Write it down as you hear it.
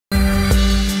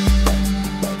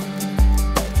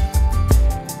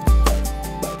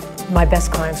My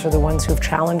best clients are the ones who've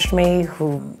challenged me,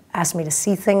 who asked me to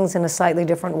see things in a slightly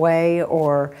different way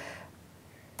or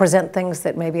present things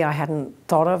that maybe I hadn't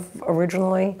thought of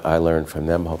originally. I learn from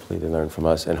them, hopefully they learn from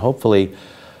us, and hopefully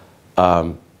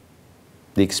the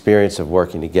experience of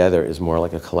working together is more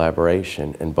like a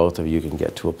collaboration, and both of you can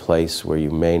get to a place where you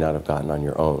may not have gotten on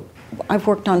your own. I've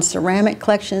worked on ceramic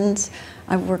collections,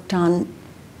 I've worked on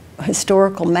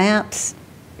historical maps.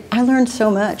 I learned so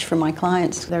much from my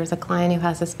clients. There's a client who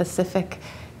has a specific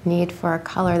need for a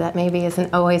color that maybe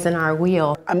isn't always in our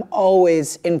wheel. I'm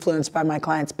always influenced by my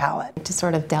client's palette. To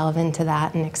sort of delve into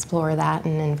that and explore that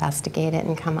and investigate it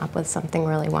and come up with something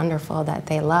really wonderful that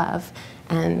they love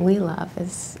and we love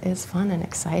is fun and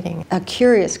exciting. A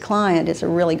curious client is a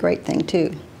really great thing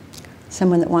too.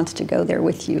 Someone that wants to go there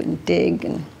with you and dig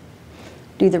and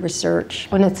do the research.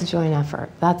 When it's a joint effort,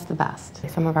 that's the best.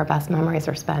 Some of our best memories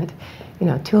are spent,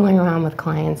 tooling around with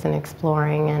clients and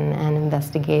exploring and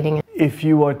investigating. If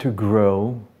you are to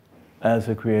grow as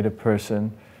a creative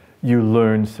person, you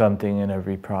learn something in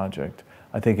every project.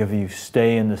 I think if you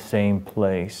stay in the same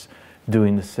place,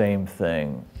 doing the same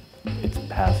thing, it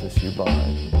passes you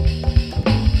by.